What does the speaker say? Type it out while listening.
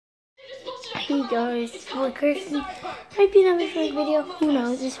Hey guys, it's really crazy. Might be another short video. Who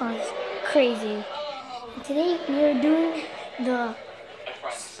knows? This one's crazy. And today we are doing the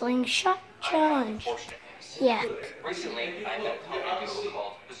slingshot challenge. Yeah. Recently, I met a comic duo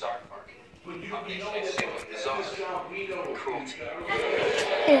called Bizarre Park. Combination is bizarre, cruelty.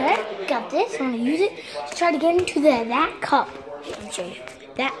 Alright, got this. I'm gonna use it to try to get into that cup. I'll show you.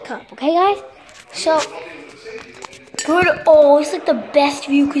 That cup, okay guys? So, good. Oh, it's like the best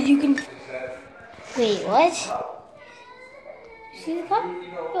view because you can. Wait, what? See the cup?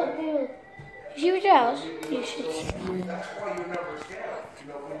 Look, look. See what else? You should see.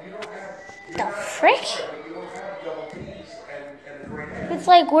 The frick? It's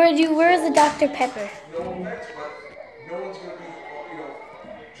like, where's the Dr. Pepper?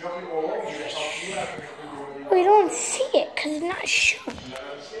 We don't see it because it's not shown.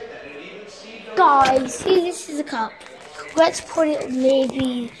 Guys, see, this is a cup. Let's put it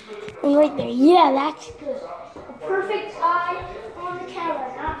maybe right there. Yeah, that's good. A perfect eye on the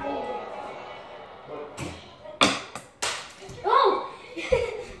camera, not me. Oh!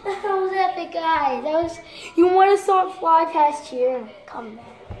 That was epic, guys. That was, you want to saw it fly past here and come back.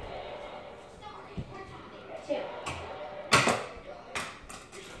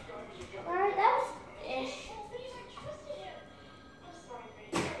 Alright, that was ish.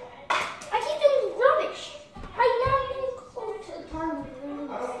 I keep doing rubbish. I'm not even close to the target.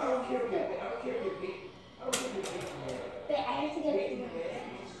 Wait, I have to get it.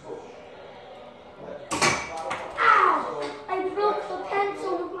 Ow! I broke the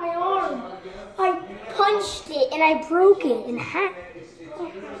pencil with my arm. I punched it and I broke it in half.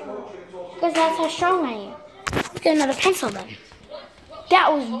 Because that's how strong I am. Let's get another pencil then.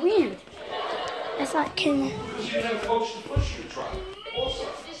 That was weird. That's not kidding.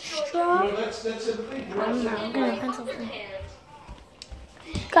 Straw? I'm not. I'm gonna pencil flip.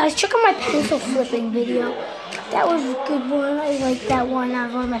 Guys, check out my pencil flipping video. That was a good one. I like that one. That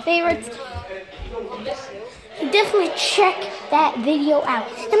was one of my favorites. So definitely check that video out.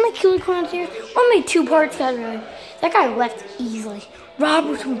 And my killer clown series only 2 parts. Guys, really. That guy left easily.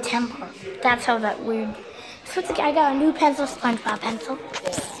 Robert from temper. That's how that weird. So I got a new pencil, SpongeBob pencil.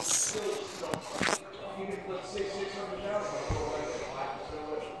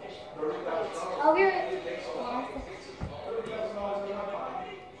 I'll be right back.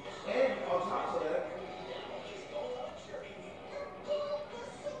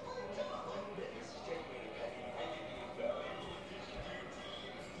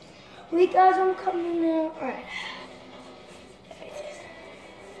 Wait guys, I'm coming now. Alright.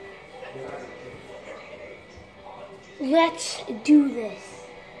 Let's do this.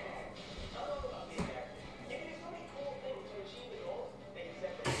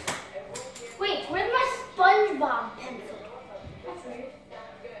 Wait, where's my SpongeBob pencil? That's weird.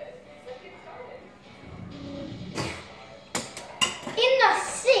 In the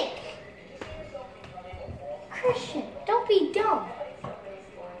sink. Christian, don't be dumb.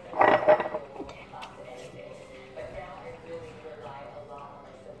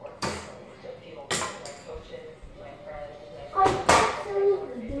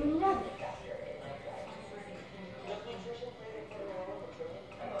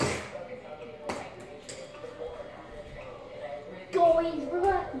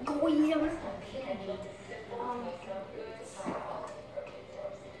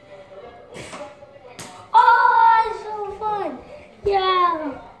 Oh, it's so fun.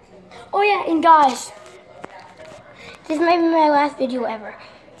 Yeah. Oh yeah, and guys, this might be my last video ever.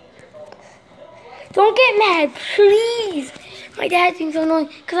 Don't get mad, please. My dad thinks I'm annoying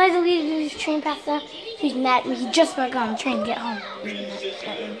because I deleted his train past that. He's mad at me. He just got on the train to get home.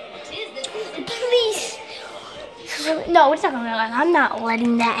 Please. No, it's not gonna happen. I'm not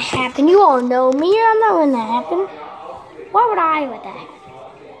letting that happen. You all know me. I'm not letting that happen. Why would I let that happen?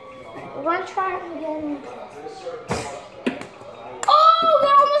 We're gonna try it again. Oh,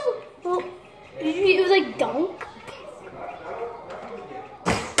 that almost. Well, it was like dunk.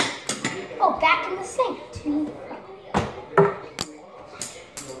 Oh, back in the sink.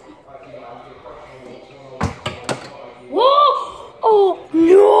 Whoa! Oh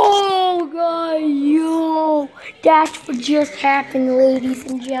no, guys, yo! That's what just happened, ladies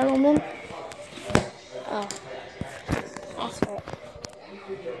and gentlemen. Oh, that's right.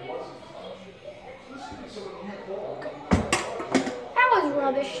 That was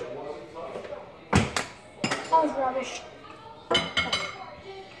rubbish. That was rubbish.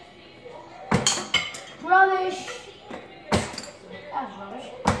 Rubbish. That was rubbish.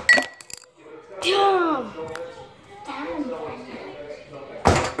 Damn. Damn.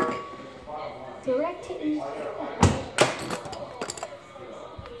 Direct hit.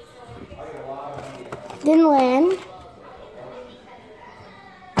 Didn't land.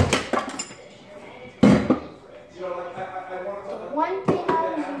 The one thing I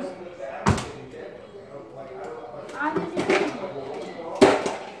was using.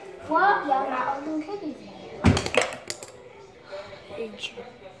 Well, yeah, not oven cookies in here.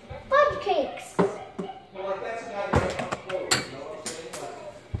 Fudge cakes.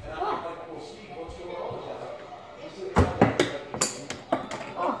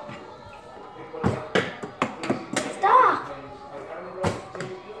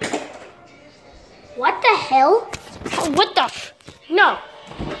 What the hell? What the no.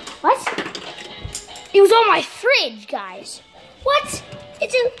 What? It was on my fridge, guys. What?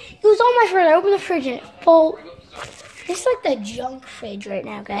 It was on my fridge. I opened the fridge and it full. It's like the junk fridge right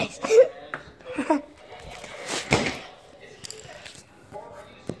now, guys.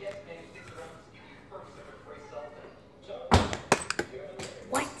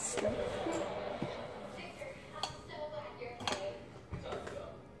 What?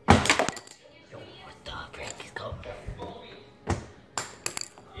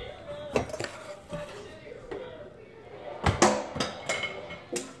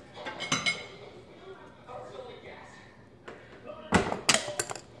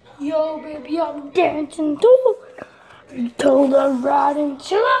 Yo, baby, I'm dancing too. Told the riding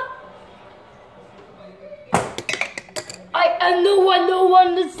chiller. I am no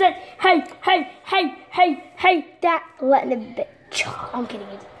one to say, hey, that letting it bitch. I'm kidding.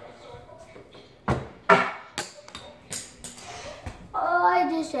 Oh, I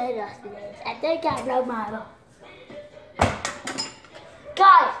just said nothing. I think I broke my arm.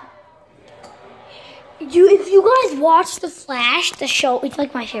 Guys. If you guys watch The Flash, the show, it's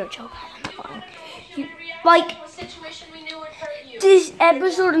like my favorite show. Like, this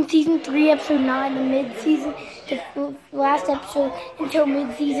episode in season 3, episode 9, the mid-season, the last episode until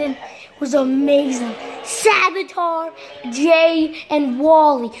mid-season was amazing. Savitar, Jay, and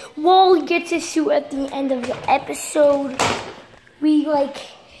Wally. Wally gets his suit at the end of the episode. We, like,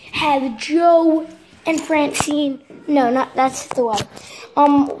 have Joe and Francine. No, that's the one.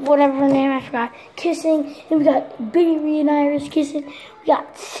 Whatever her name, I forgot. Kissing. Then we got Barry and Iris kissing. We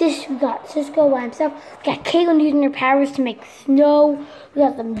got Cisco by himself. We got Caitlin using her powers to make snow. We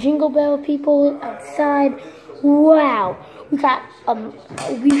got some Jingle Bell people outside. Wow. We got,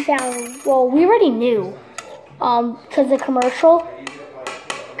 we already knew, because the commercial,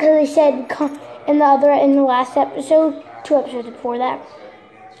 because they said in the last episode, 2 episodes before that,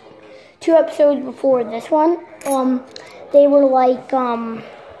 2 episodes before this one, they were like, guys,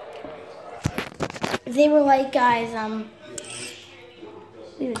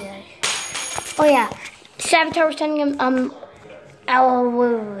 who did I? Oh yeah, Savitar was sending him,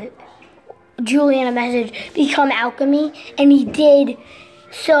 Julian a message, become alchemy, and he did.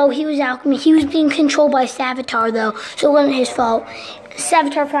 So he was alchemy. He was being controlled by Savitar though, so it wasn't his fault.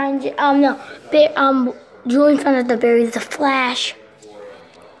 Savitar finds, Julian found out the berries, the Flash.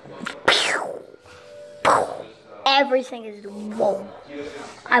 Everything is, whoa.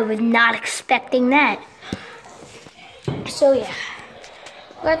 I was not expecting that. So yeah,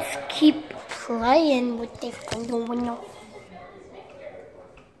 let's keep playing with this window.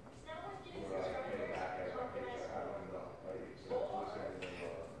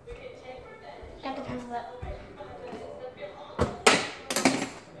 Got the pencil up.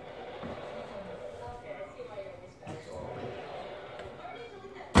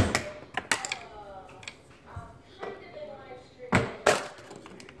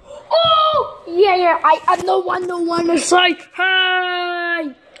 Yeah, I'm the one to say,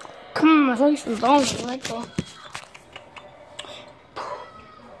 hey! Come on, I think some bones, let go.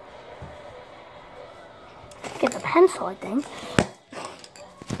 Get the pencil, I think.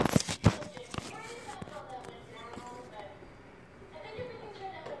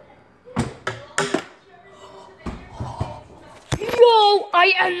 Yo,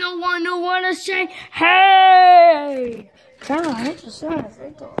 I am the one who wanna say, hey! Kind of hit the side, I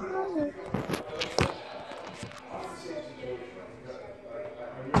think.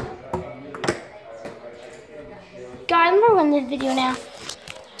 Guys, I'm gonna run this video now.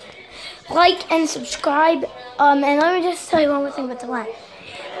 Like and subscribe. And let me just tell you one more thing about the line.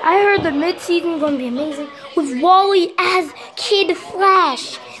 I heard the mid-season is going to be amazing with Wally as Kid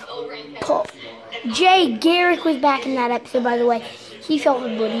Flash. Jay Garrick was back in that episode, by the way. He felt the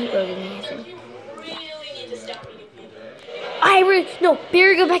booty.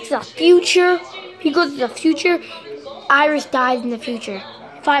 Barry goes back to the future. He goes to the future. Iris dies in the future.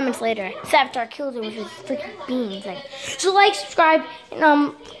 5 months later, Savitar kills her with his freaking beam thing. So like, subscribe,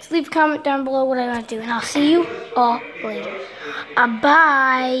 and leave a comment down below what I want to do, and I'll see you all later.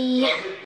 Bye.